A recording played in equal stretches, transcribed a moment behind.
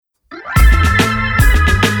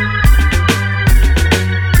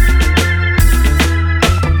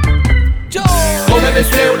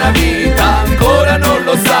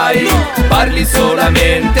parli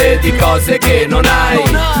solamente di cose che non hai.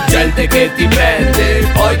 Gente che ti prende,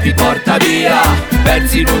 poi ti porta via,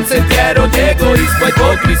 persi in un sentiero di egoismo e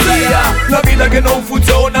ipocrisia. La vita che non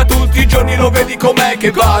funziona, tutti i giorni lo vedi com'è che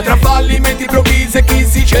va. Tra fallimenti improvvisi e chi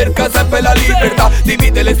si cerca sempre la libertà.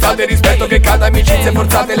 Divide le strade, rispetto che cade, amicizie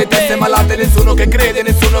forzate, le teste malate. Nessuno che crede,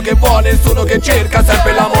 nessuno che vuole, nessuno che cerca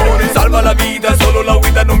sempre l'amore. Salva la vita, solo la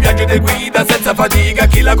guida, non viaggio di guida. Senza fatica,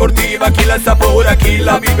 chi la coltiva, chi la assapora, chi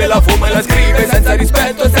la vive, la fuma e la scrive. Senza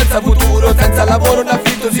rispetto e senza futuro, senza lavoro, un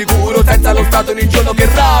affitto sicuro, senza lo Stato ogni giorno che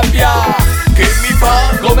rabbia, che mi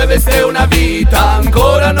fa. Come veste una vita,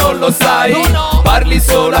 ancora non lo sai. Parli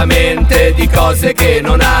solamente di cose che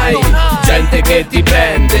non hai. Gente che ti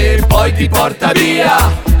prende, poi ti porta via,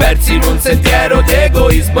 persi in un sentiero di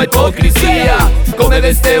egoismo e ipocrisia. Come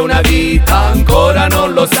veste una vita, ancora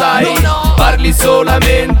non lo sai. Parli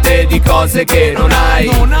solamente di cose che non hai.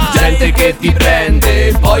 Gente che ti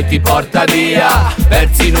prende, poi ti porta via,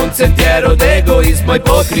 persi in un sentiero di egoismo e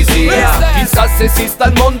ipocrisia. Chissà se esista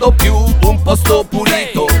al mondo più un posto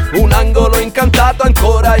pulito, un angolo incantato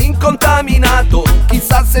ancora incontaminato.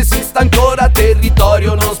 Chissà se esista ancora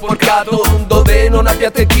territorio non sporcato, dove non abbia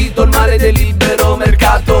attecchito il male del libero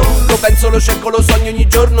mercato. Lo penso, lo cerco, lo sogno ogni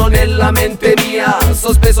giorno nella mente mia,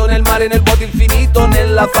 sospeso nel mare, nel vuoto infinito,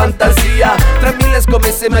 nella fantasia. Tra mille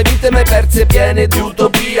scommesse mai vinte, mai perse, piene di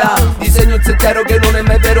utopia. Disegno un sentiero che non è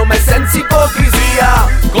mai vero, ma è senza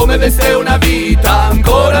ipocrisia. Come veste una vita,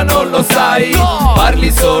 ancora non lo sai.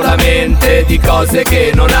 Parli solamente di cose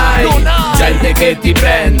che non hai. Gente che ti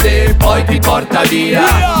prende, poi ti porta via,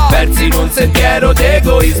 persi in un sentiero di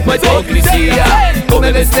egoismo e ipocrisia.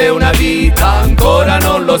 Come veste una vita, ancora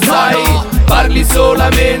non lo sai. Parli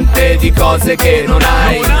solamente di cose che non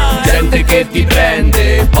hai. Gente che ti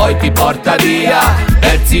prende, poi ti porta via,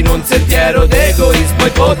 persi in un sentiero di egoismo e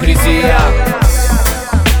ipocrisia.